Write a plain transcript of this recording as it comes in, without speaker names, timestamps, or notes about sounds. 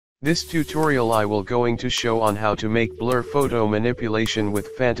This tutorial I will going to show on how to make blur photo manipulation with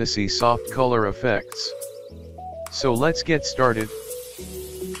fantasy soft color effects. So let's get started.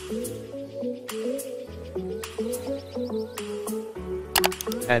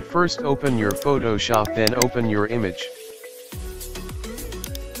 At first open your Photoshop, then open your image.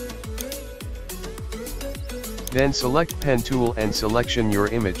 Then select pen tool and selection your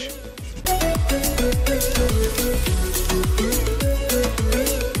image.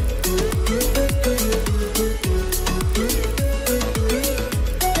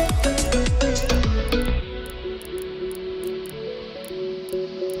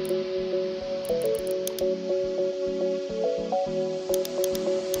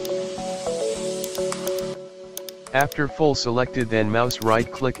 After full selected, then mouse right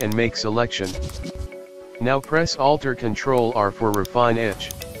click and make selection. Now press Alt or Ctrl R for refine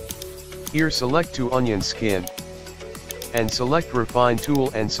edge. Here select to onion skin. And select refine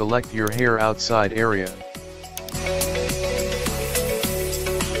tool and select your hair outside area.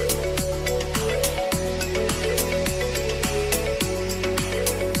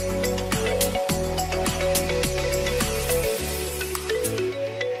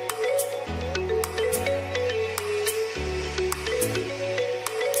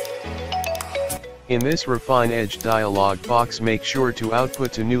 In this Refine Edge dialog box, make sure to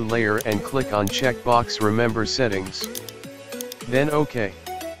output to new layer and click on checkbox Remember Settings. Then OK.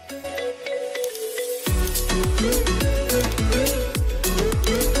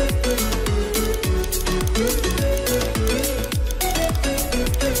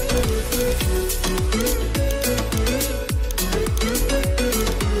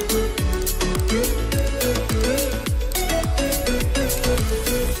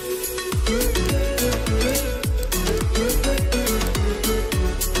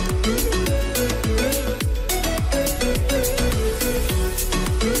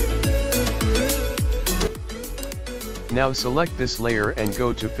 Now select this layer and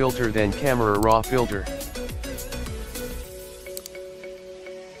go to Filter, then Camera Raw Filter.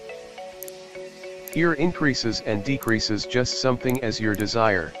 Here increases and decreases just something as your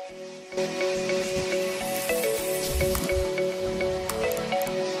desire.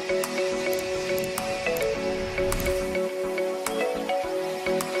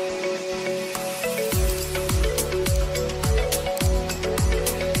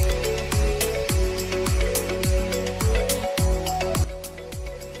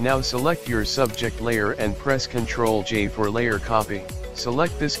 Now select your subject layer and press Ctrl J for layer copy.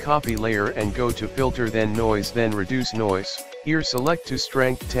 Select this copy layer and go to Filter, then Noise, then Reduce Noise. Here select to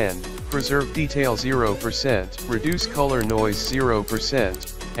Strength 10, Preserve Detail 0%, Reduce Color Noise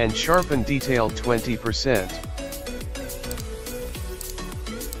 0%, and Sharpen Detail 20%.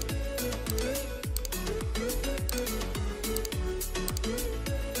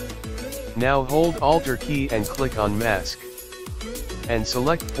 Now hold Alt or key and click on Mask. And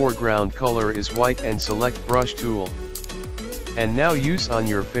select foreground color is white and select brush tool. And now use on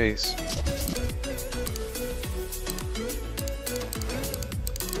your face.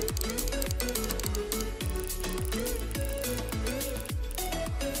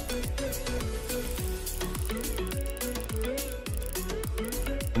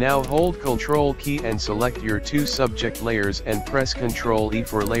 Now hold Ctrl key and select your two subject layers and press Ctrl E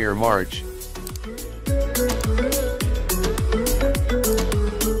for layer merge.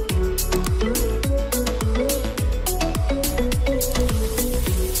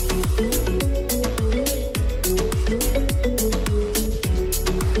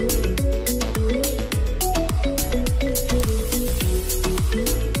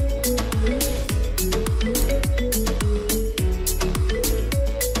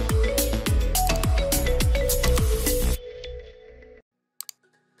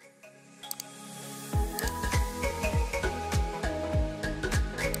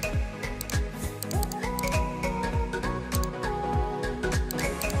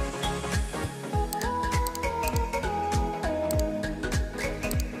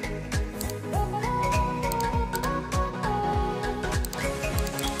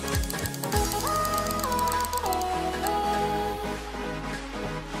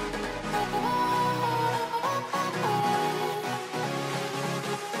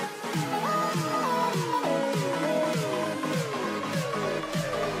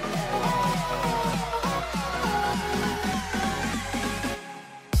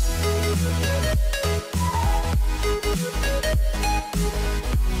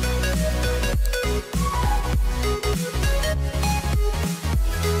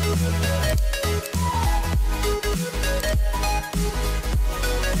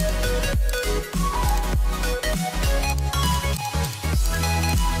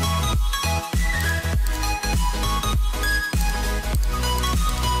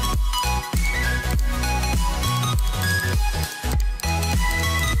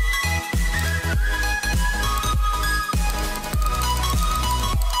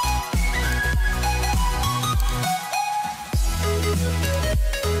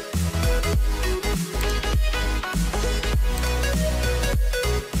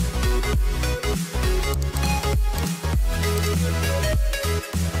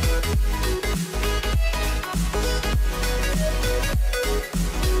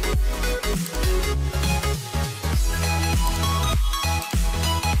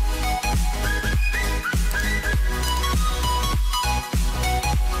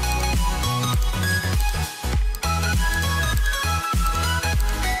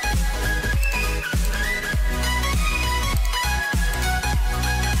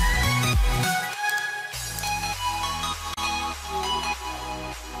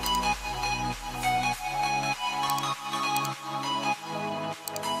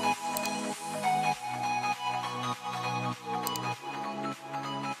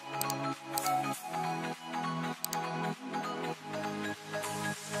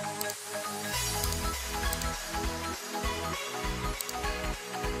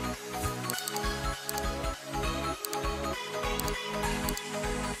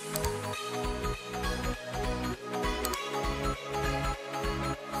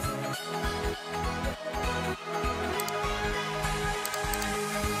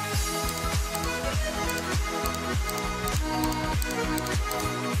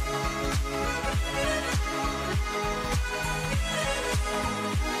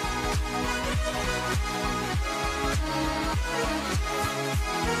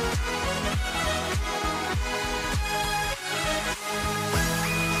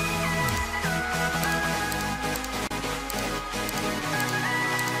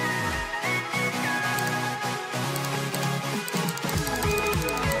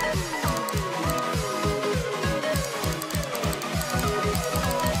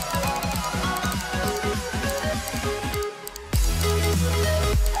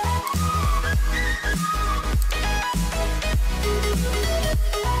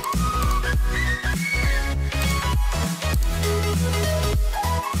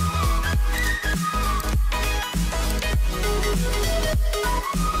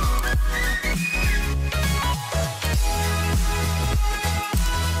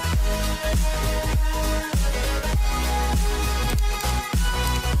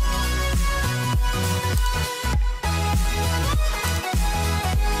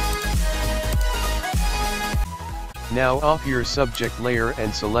 Now off your subject layer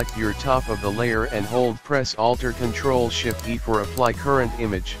and select your top of the layer and hold press Alt or Ctrl Shift E for apply current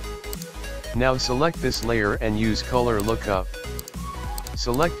image. Now select this layer and use color lookup.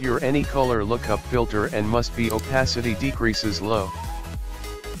 Select your any color lookup filter and must be opacity decreases low.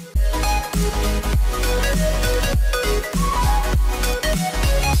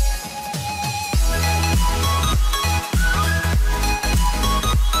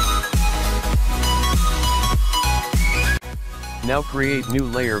 Now create new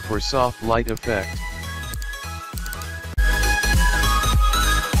layer for soft light effect.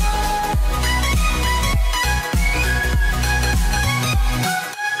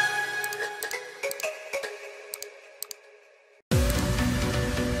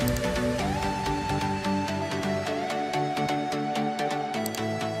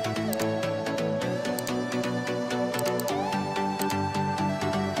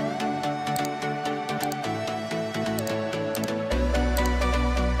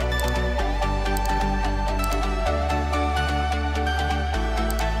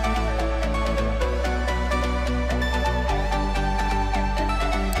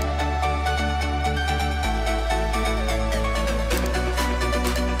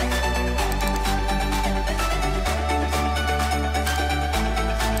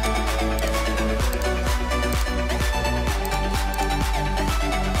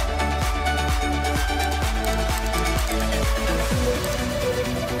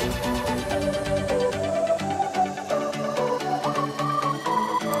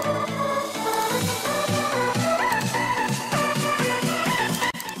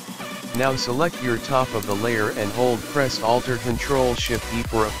 Now select your top of the layer and hold press Alt or Ctrl Shift E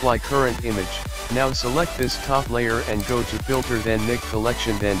for apply current image. Now select this top layer and go to filter then MIG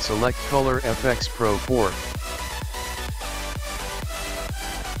collection then select Color FX Pro 4.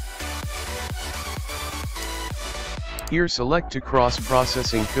 Here select to cross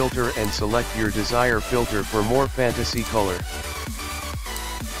processing filter and select your desired filter for more fantasy color.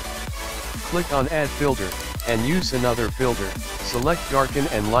 Click on add filter, and use another filter. Select darken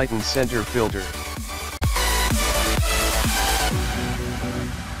and lighten center filter.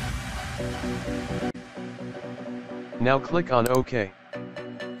 Now click on OK.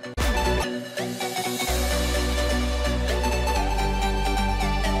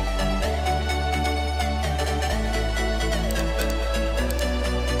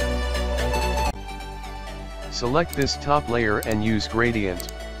 Select this top layer and use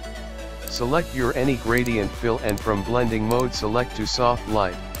gradient. Select your any gradient fill and from blending mode select to soft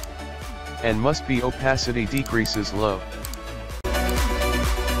light. And must be opacity decreases low.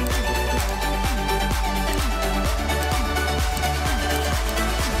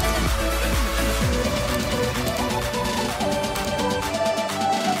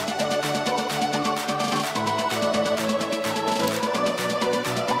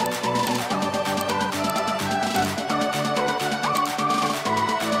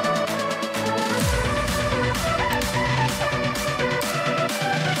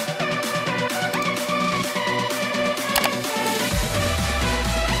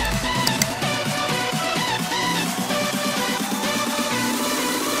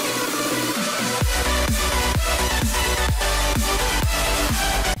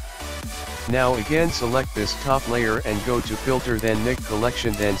 Now again select this top layer and go to filter then MIG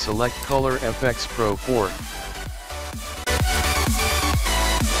collection then select Color FX Pro 4.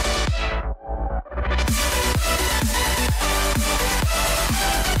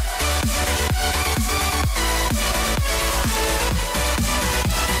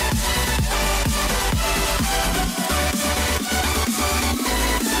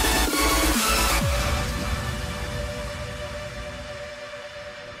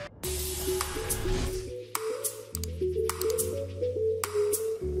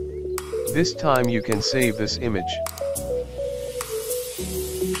 This time you can save this image.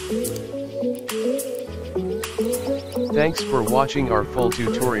 Thanks for watching our full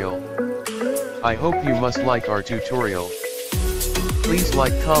tutorial. I hope you must like our tutorial. Please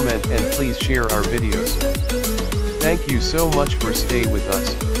like, comment and please share our videos. Thank you so much for stay with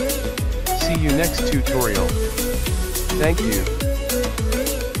us. See you next tutorial. Thank you.